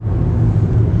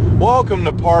Welcome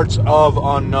to Parts of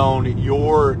Unknown.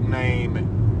 Your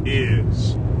name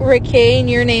is Rick Kane.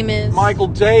 Your name is Michael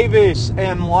Davis.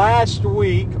 And last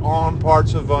week on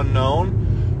Parts of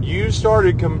Unknown, you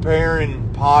started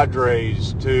comparing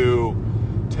Padres to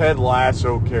Ted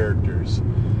Lasso characters.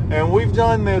 And we've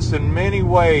done this in many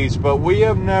ways, but we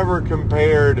have never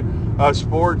compared a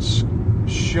sports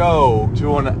show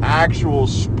to an actual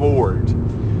sport.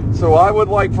 So I would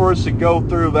like for us to go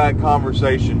through that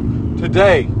conversation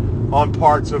today on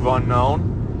Parts of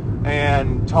Unknown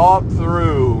and talk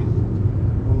through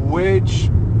which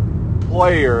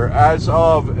player, as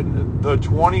of the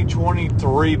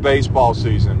 2023 baseball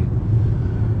season,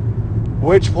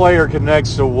 which player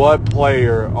connects to what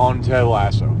player on Ted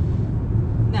Lasso.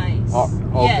 Nice.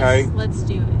 Okay. Yes, let's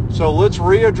do it. So let's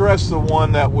readdress the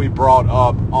one that we brought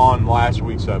up on last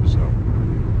week's episode.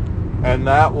 And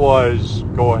that was,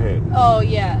 go ahead. Oh,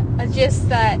 yeah. Just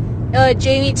that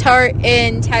Jamie Tart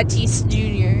and Tatis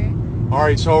Jr. All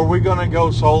right, so are we going to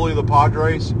go solely the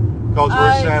Padres? Because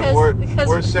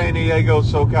we're San Diego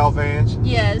SoCal fans?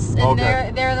 Yes, and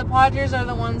okay. they're the Padres are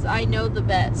the ones I know the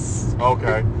best.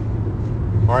 Okay.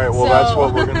 All right, well, that's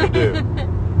what we're going to do.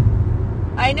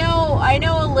 I know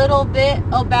a little bit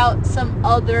about some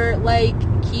other,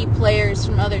 key players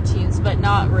from other teams, but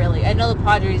not really. I know the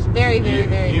Padres very, very,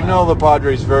 very well. You know the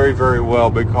Padres very, very well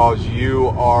because you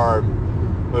are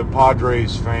the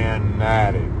Padres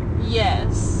fanatic.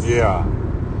 Yes. Yeah.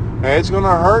 Hey, it's going to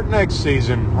hurt next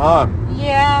season, huh?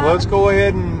 Yeah. Let's go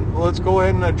ahead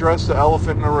and address the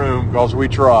elephant in the room because we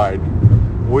tried.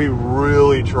 We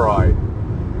really tried.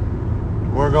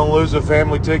 We're going to lose the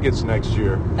family tickets next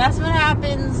year. That's what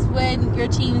happens when your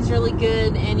team's really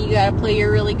good and you got to play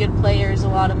your really good players a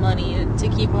lot of money to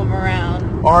keep them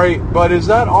around. All right, but is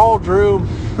that all, Drew?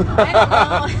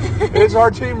 I don't know. Is our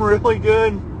team really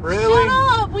good? Really? Shut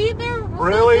up. They're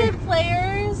really good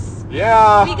players.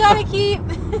 Yeah. We got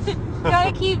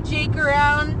to keep Jake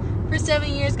around for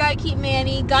 7 years. Got to keep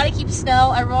Manny. Got to keep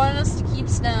Snell. I want us to keep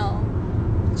Snell.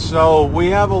 So we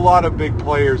have a lot of big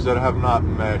players that have not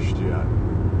meshed yet.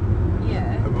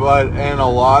 And a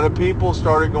lot of people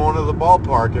started going to the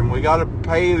ballpark, and we got to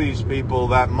pay these people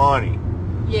that money.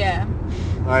 Yeah.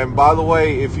 And by the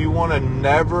way, if you want to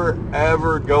never,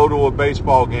 ever go to a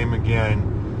baseball game again,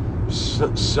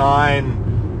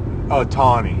 sign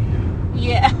Ohtani.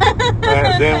 Yeah.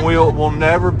 Then we'll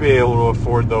never be able to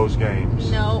afford those games.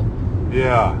 No.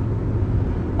 Yeah.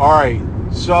 All right.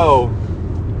 So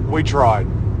we tried.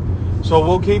 So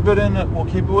we'll keep it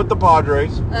with the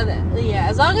Padres. Yeah,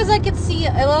 as long as I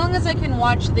can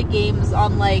watch the games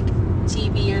on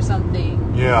TV or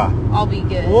something. Yeah. I'll be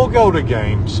good. We'll go to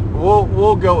games.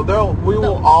 We'll go. We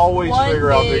will always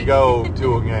figure out to go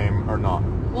to a game or not.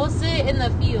 We'll sit in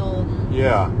the field.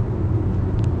 Yeah.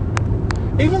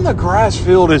 Even the grass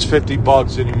field is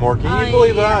 $50 anymore. Can you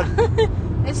believe that?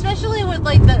 Especially with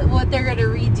what they're gonna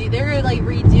redo. They're gonna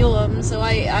redo them. So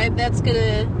that's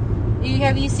gonna.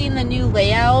 Have you seen the new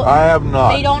layout? I have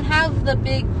not. They don't have the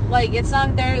big, it's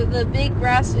not there, the big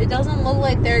grass, it doesn't look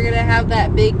like they're going to have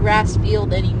that big grass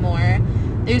field anymore.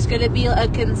 There's going to be a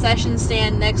concession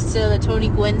stand next to the Tony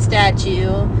Gwynn statue.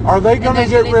 Are they going to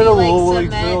get rid of Little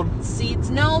League Field? Seats.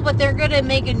 No, but they're going to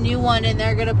make a new one and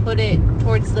they're going to put it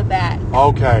towards the back.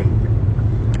 Okay.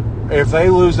 If they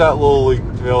lose that Little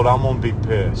League Field, I'm going to be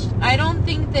pissed. I don't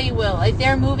think they will.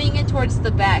 They're moving it towards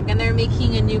the back, and they're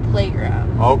making a new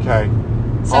playground. Okay.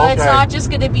 So it's not just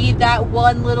going to be that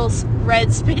one little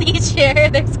red spinny chair.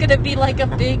 There's going to be a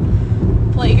big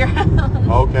playground.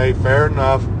 Okay, fair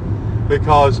enough.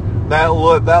 Because that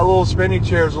little spinny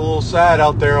chair is a little sad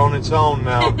out there on its own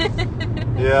now.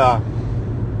 Yeah.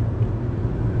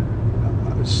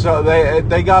 So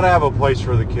they got to have a place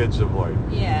for the kids to play.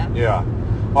 Yeah. Yeah.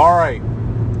 All right,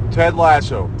 Ted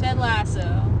Lasso.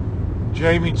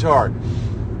 Jamie Tart.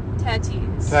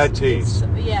 Tatis.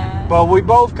 Yeah. But we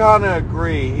both kind of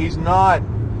agree he's not.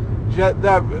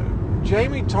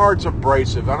 Jamie Tart's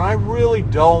abrasive, and I really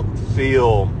don't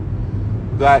feel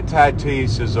that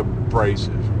Tatis is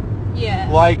abrasive.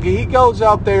 Yeah. He goes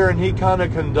out there and he kind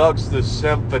of conducts the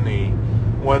symphony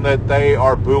when they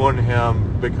are booing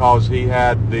him because he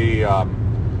had the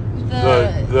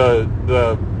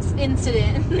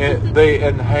incident. The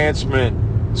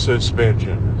enhancement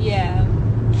suspension. Yeah.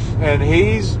 And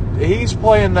he's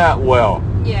playing that well.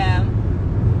 Yeah.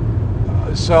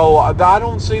 So I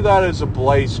don't see that as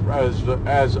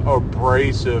as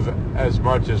abrasive as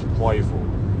much as playful.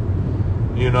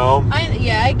 You know?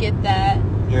 I get that.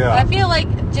 Yeah. I feel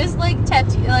just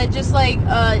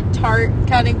Tart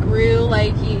kind of grew.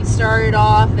 He started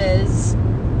off as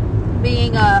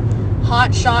being a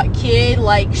hotshot kid,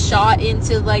 like, shot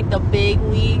into, like, the big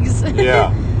leagues.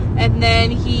 Yeah. And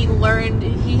then he learned,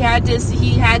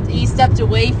 he stepped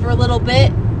away for a little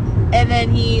bit, and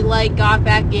then he, like, got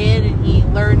back in, and he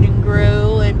learned and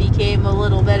grew and became a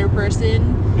little better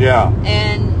person. Yeah.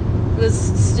 And was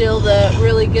still the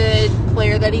really good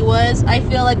player that he was. I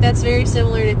feel like that's very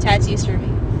similar to Tatis for me.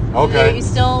 Okay. He's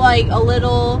still, like, a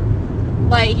little,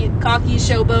 like, cocky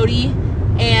showboaty,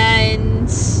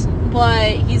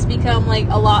 but he's become, like,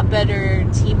 a lot better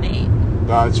teammate.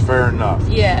 That's fair enough.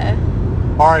 Yeah.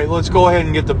 All right, let's go ahead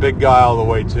and get the big guy out of the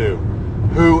way, too.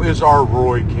 Who is our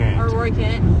Roy Kent? Or Roy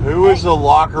Kent. Who is the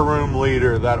locker room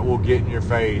leader that will get in your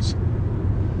face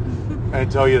and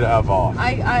tell you to F off?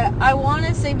 I want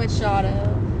to say Machado.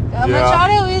 Yeah.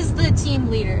 Machado is the team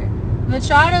leader.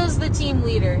 Machado's the team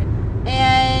leader.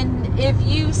 And if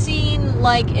you've seen,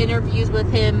 like, interviews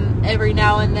with him every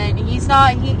now and then, he's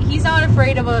not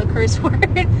afraid of a curse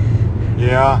word.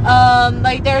 Yeah.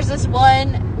 Like, there's this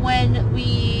one when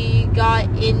we got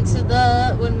into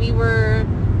the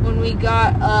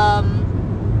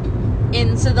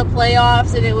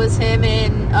playoffs, and it was him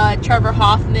and Trevor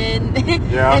Hoffman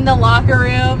Yeah. in the locker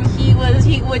room. He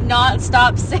would not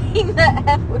stop saying the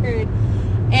F word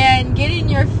and get in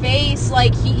your face.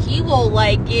 Like, he will,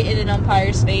 like, get in an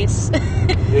umpire's face.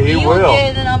 He will will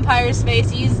get in an umpire's face.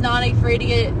 He's not afraid to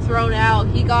get thrown out.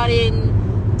 He got in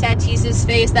Tatis's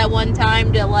face that one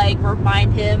time to, like,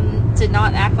 remind him to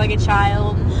not act like a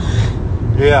child.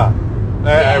 Yeah.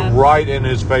 Yeah. Right in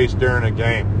his face during a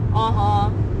game.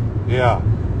 Uh-huh. Yeah.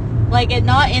 Like, and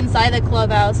not inside the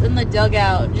clubhouse, in the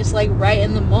dugout, just, like, right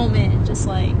in the moment, just,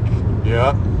 like,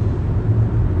 Yeah.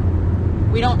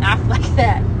 we don't act like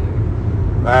that.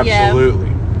 Absolutely.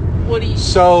 Yeah. What do you...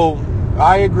 So,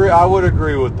 I agree. I would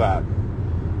agree with that.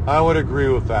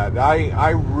 I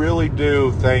really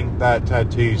do think that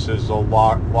Tatis is the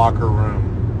locker room.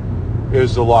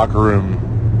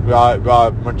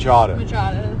 Machado.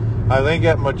 Machado. I think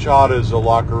that Machado is the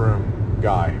locker room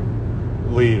guy,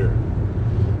 leader,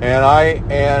 and I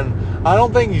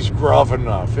don't think he's gruff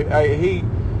enough. I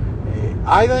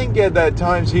think at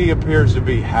times he appears to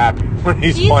be happy when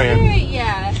he's playing.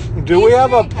 Yeah. Do we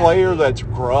have a player that's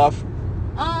gruff?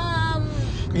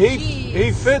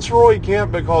 He fits Roy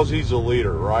Kent because he's a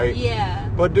leader, right? Yeah.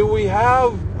 But do we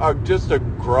have just a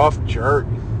gruff jerk?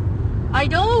 I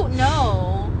don't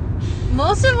know.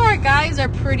 Most of our guys are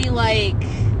pretty laid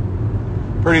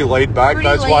back.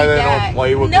 That's why they don't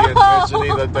play with the intensity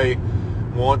that they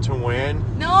want to win.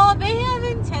 No, they have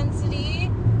intensity.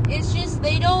 It's just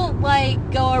they don't, like,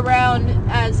 go around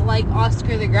as, like,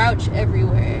 Oscar the Grouch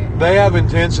everywhere. They have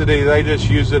intensity. They just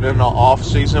use it in the off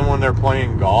season when they're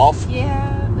playing golf.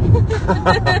 Yeah.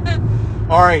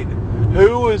 All right.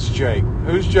 Who is Jake?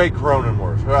 Who's Jake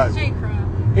Cronenworth? Who's Jake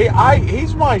Cronenworth?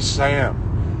 He's my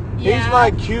Sam. Yeah. He's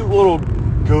my cute little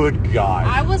good guy.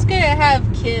 I was gonna have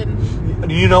Kim.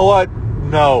 You know what?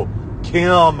 No.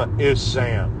 Kim is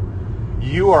Sam.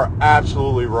 You are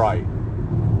absolutely right.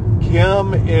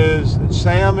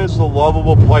 Sam is the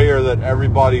lovable player that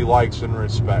everybody likes and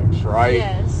respects, right?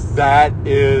 Yes. That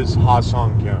is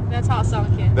Ha-Sung Kim. That's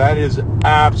Ha-Sung Kim. That is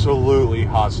absolutely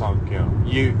Ha-Sung Kim.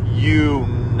 You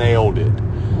nailed it.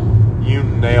 You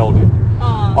nailed it.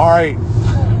 All right.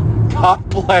 God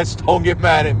bless. Don't get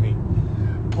mad at me.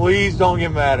 Please don't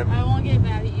get mad at me. I won't get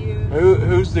mad at you.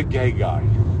 Who's the gay guy?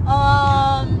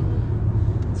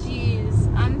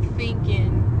 Jeez, I'm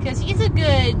thinking, because he's a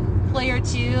good player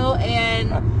too,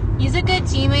 and he's a good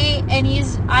teammate, and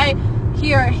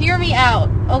hear me out.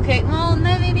 Okay, well,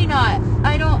 no, maybe not.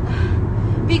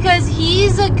 Because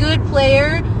he's a good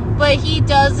player, but he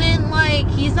doesn't, like,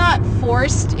 he's not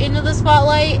forced into the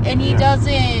spotlight, and he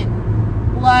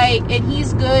doesn't, like, and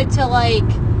he's good to, like,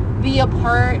 be a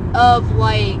part of,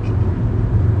 like,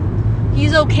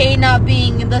 he's okay not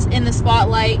being in the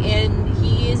spotlight, and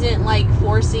he isn't, like,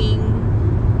 forcing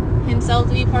himself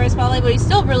to be part of the spotlight, but he's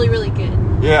still really, really good.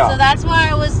 Yeah. So that's why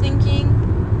I was thinking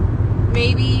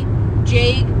maybe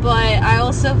Jake, but I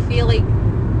also feel like,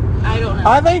 I don't know.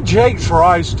 I think Jake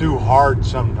tries too hard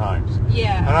sometimes.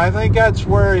 Yeah. And I think that's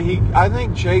where I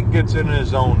think Jake gets in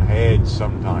his own head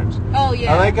sometimes. Oh,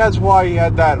 yeah. I think that's why he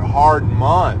had that hard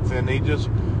month, and he just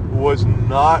was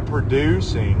not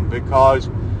producing because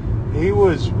he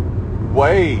was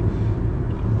way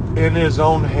in his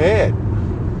own head.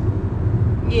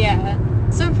 Yeah.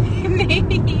 So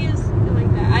maybe he is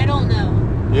like that. I don't know.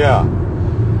 Yeah.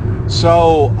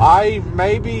 So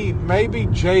maybe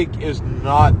Jake is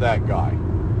not that guy.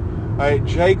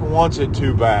 Jake wants it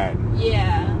too bad.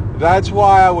 Yeah. That's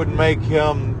why I would make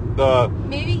him the...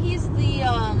 Maybe he's the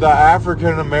the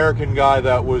African American guy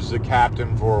that was the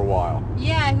captain for a while.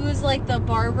 Yeah, who's like the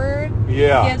barber.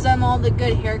 Yeah. Gives them all the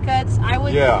good haircuts. I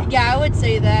would. Yeah. Yeah, I would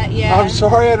say that. Yeah. I'm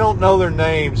sorry I don't know their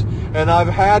names, and I've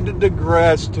had to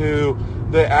digress to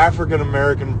the African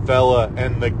American fella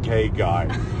and the gay guy.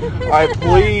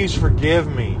 Please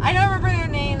forgive me. I don't remember their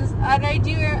names, and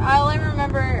I only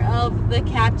remember of the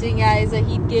captain guys that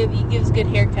he gives good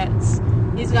haircuts.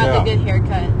 He's got the good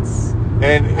haircuts.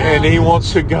 And he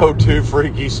wants to go do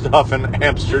freaky stuff in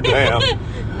Amsterdam.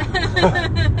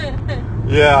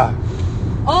 Yeah.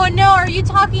 Oh no, are you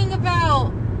talking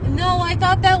about? No, I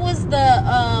thought that was the.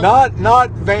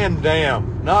 Not Van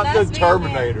Damme, not the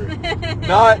Terminator,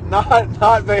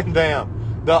 not Van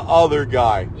Damme, the other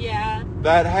guy. Yeah.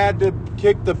 That had to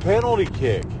kick the penalty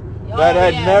kick. That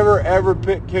had never ever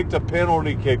kicked a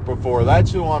penalty kick before.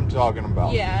 That's who I'm talking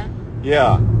about. Yeah.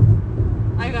 Yeah.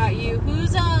 I got you.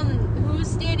 Who's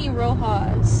Danny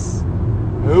Rojas?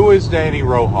 Who is Danny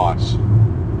Rojas?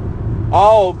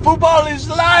 Oh, football is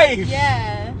life.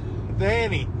 Yeah.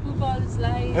 Danny. Football is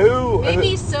life. Who?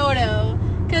 Maybe Soto.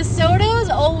 Because Soto's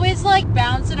always like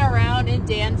bouncing around and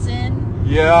dancing.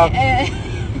 Yeah.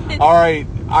 All right.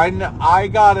 I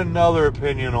got another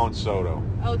opinion on Soto.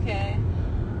 Okay.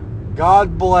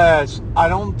 God bless. I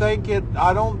don't think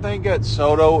that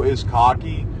Soto is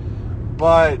cocky,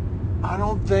 but I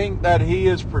don't think that he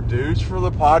is produced for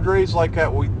the Padres like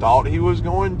that we thought he was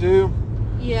going to.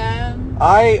 Yeah.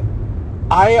 I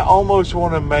almost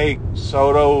want to make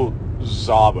Soto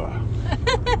Zaba.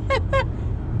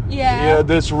 Yeah,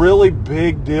 this really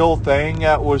big deal thing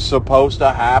that was supposed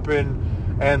to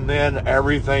happen, and then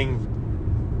everything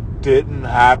didn't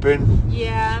happen.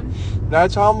 Yeah.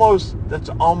 That's almost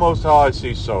how I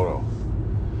see Soto.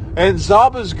 And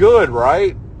Zaba's good,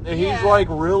 right? He's like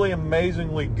really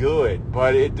amazingly good,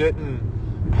 but it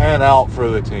didn't pan out for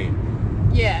the team.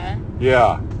 Yeah.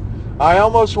 Yeah. I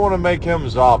almost want to make him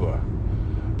Zaba.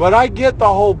 But I get the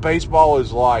whole baseball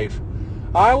is life.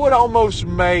 I would almost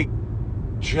make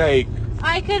Jake.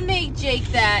 I could make Jake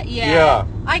that, Yeah.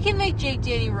 I can make Jake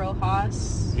Danny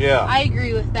Rojas. Yeah. I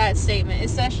agree with that statement,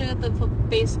 especially with the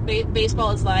baseball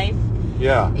is life.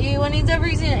 Yeah. Whenever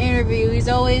he's in an interview, he's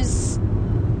always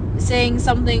saying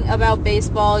something about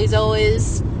baseball. He's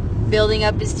always building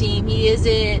up his team. He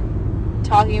isn't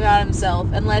talking about himself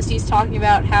unless he's talking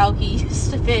about how he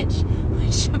used to pitch,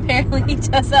 which apparently he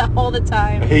does that all the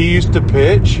time. He used to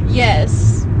pitch?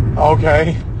 Yes.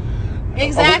 Okay.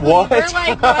 Exactly. What? We're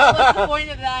like, what's the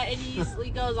point of that? And he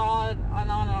goes on and on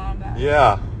and on about it.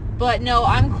 Yeah. But no,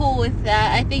 I'm cool with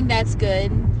that. I think that's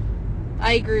good.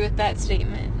 I agree with that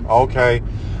statement. Okay.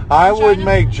 I would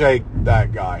make Jake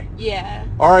that guy. Yeah.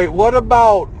 All right, what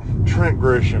about Trent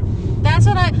Grisham? That's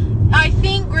what I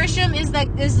think Grisham is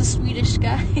the Swedish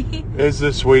guy. Is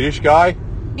the Swedish guy?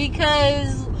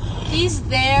 Because he's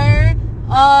there.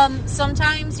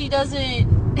 Sometimes he doesn't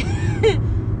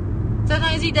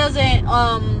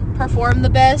perform the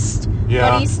best.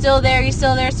 Yeah. But he's still there. He's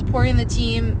still there supporting the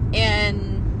team,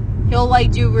 and he'll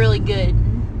like do really good.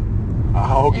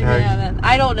 Okay. And,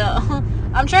 I don't know.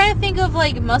 I'm trying to think of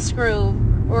like Musgrove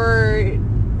or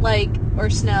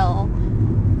Snell.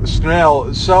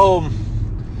 Snell. So,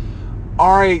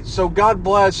 all right. So God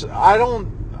bless.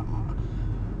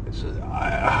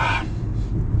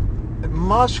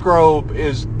 Musgrove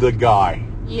is the guy.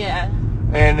 Yeah.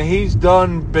 And he's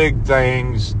done big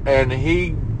things, and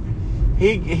he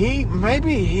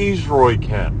maybe he's Roy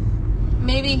Kent.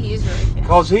 Maybe he's Roy Kent.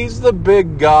 Because he's the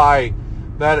big guy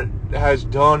that has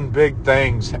done big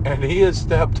things, and he has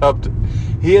stepped up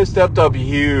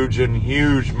huge in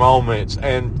huge moments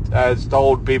and has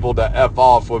told people to F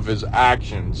off with his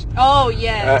actions. Oh,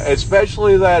 yes.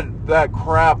 Especially that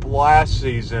crap last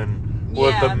season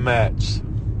with the Mets.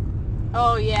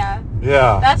 Oh, yeah.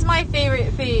 Yeah. That's my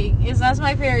favorite thing. That's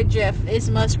my favorite gif. Is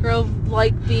Musgrove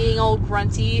like being all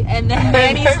grunty, and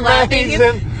then he's laughing.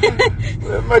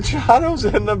 Machado's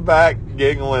in the back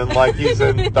giggling like he's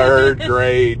in third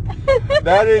grade.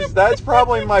 That's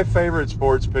probably my favorite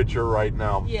sports picture right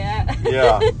now. Yeah.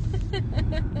 Yeah.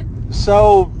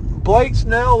 So Blake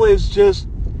Snell is just.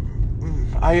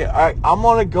 I'm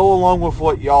gonna go along with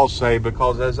what y'all say,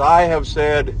 because as I have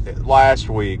said last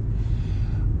week,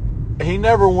 he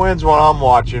never wins when I'm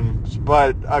watching,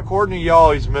 but according to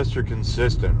y'all, he's Mr.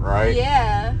 Consistent, right?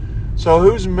 Yeah. So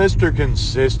who's Mr.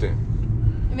 Consistent?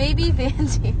 Maybe Van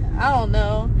Damme. I don't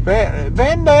know.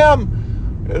 Van Damme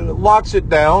locks it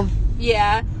down.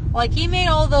 Yeah. Like, he made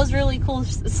all those really cool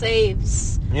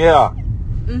saves. Yeah.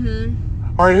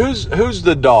 Mm-hmm. All right, who's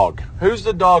the dog? Who's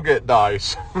the dog that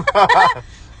dies?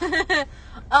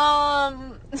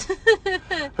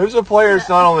 Who's a player that's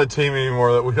not on the team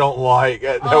anymore that we don't like,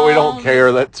 that we don't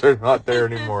care that they're not there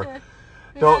anymore?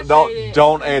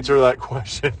 Don't answer that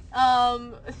question.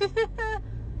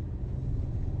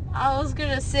 I was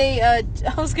gonna say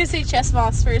Chess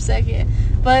Moss for a second,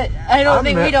 but I don't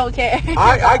think we don't care.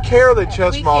 I care that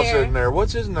Chess Moss is in there.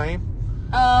 What's his name?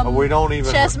 We don't even.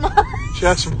 Chess Moss.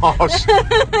 Chess Moss.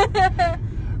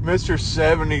 Mr.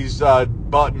 70s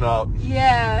button up.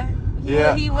 Yeah.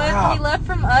 He left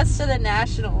from us to the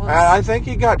Nationals. I think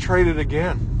he got traded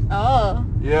again. Oh.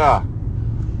 Yeah.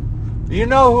 You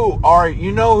know who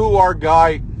our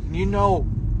guy. You know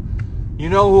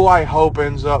who I hope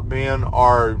ends up being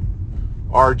our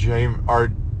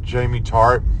Jamie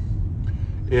Tart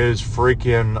is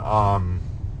freaking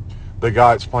the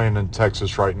guy that's playing in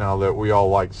Texas right now that we all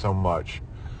like so much.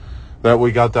 That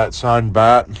we got that signed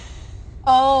bat.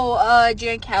 Oh,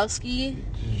 Jankowski.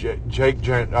 Jake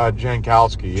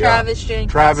Jankowski. Yeah.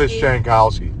 Travis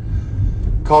Jankowski.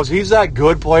 Because he's that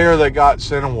good player that got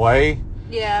sent away.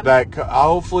 Yeah. That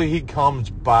hopefully he comes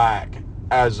back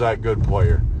as that good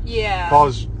player. Yeah.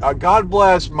 Because God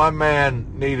bless my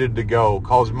man needed to go.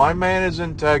 Because my man is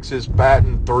in Texas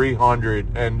batting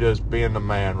 300 and just being the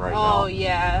man right now. Oh,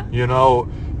 yeah. You know,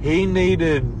 he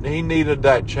needed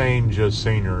that change of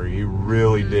scenery. He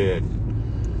really did.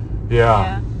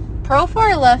 Yeah.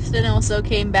 Profar left and also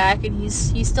came back, and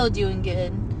he's still doing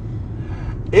good.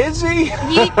 Is he?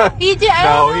 He did.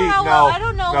 I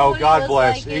don't know. No, God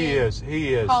bless. Like he is.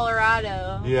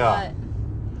 Colorado. Yeah.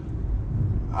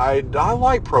 I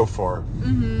like Profar.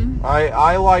 Mm-hmm.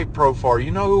 I like Profar.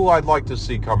 You know who I'd like to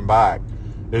see come back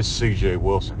is C.J.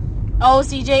 Wilson. Oh,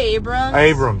 C.J.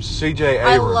 Abrams. C.J.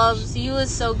 Abrams. He was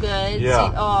so good.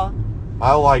 Yeah.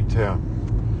 I liked him.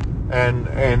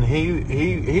 And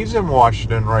he's in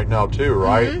Washington right now too,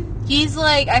 right? Mm-hmm. He's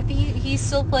like, I think he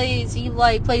still plays. He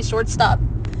plays shortstop.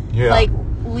 Yeah. Like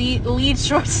lead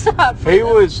shortstop.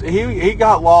 He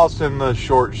got lost in the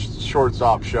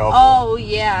shortstop show. Oh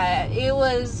yeah, he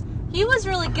was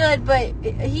really good, but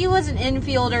he was an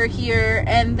infielder here,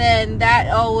 and then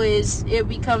it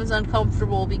becomes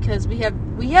uncomfortable because we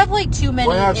have like too many.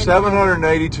 We have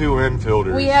 782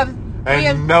 infielders. We have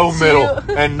no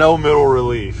middle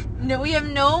relief. No, we have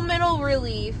no middle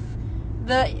relief.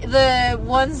 The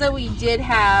ones that we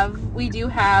do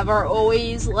have are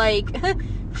always like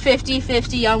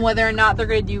 50-50 on whether or not they're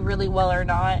going to do really well or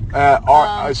not.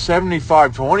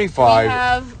 75-25. We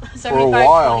have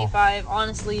 75-25,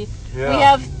 honestly. Yeah. We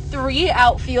have 3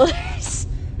 outfielders.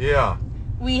 Yeah.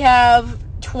 We have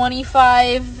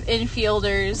 25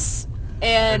 infielders.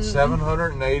 And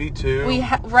 782.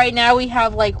 Right now we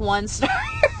have like 1 starter.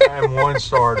 And 1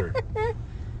 starter.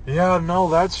 Yeah, no,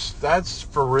 that's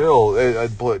for real.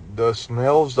 The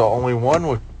Snell's the only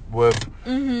one with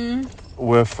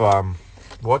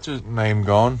what's his name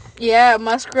gone? Yeah,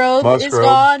 Musgrove is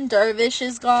gone. Darvish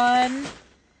is gone.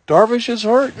 Darvish is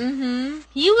hurt. Mm-hmm.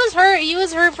 He was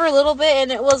hurt for a little bit,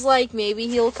 and it was like maybe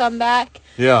he'll come back.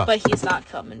 Yeah, but he's not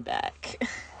coming back.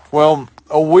 Well,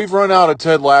 we've run out of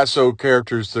Ted Lasso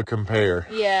characters to compare.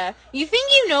 Yeah. You think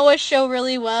you know a show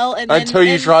really well, and then, until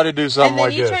you try to do something like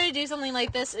this. And then you try to do something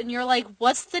like this, and you're like,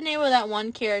 what's the name of that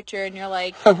one character? And you're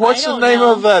like, what's the name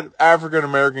of that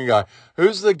African-American guy?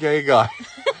 Who's the gay guy?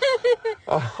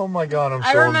 Oh my God, I'm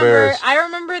so embarrassed. I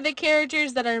remember the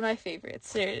characters that are my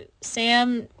favorites.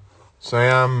 Sam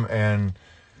and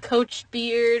Coach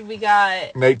Beard. We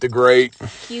got Nate the Great.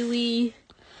 Keely.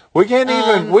 We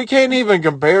can't even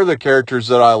compare the characters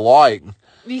that I like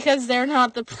because they're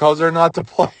not the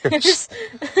players.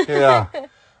 Yeah.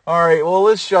 All right. Well,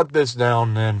 let's shut this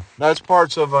down then. That's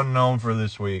Parts of Unknown for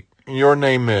this week. Your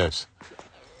name is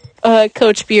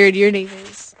Coach Beard. Your name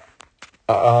is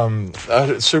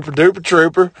Super Duper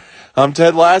Trooper. I'm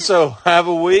Ted Lasso. Have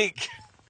a week.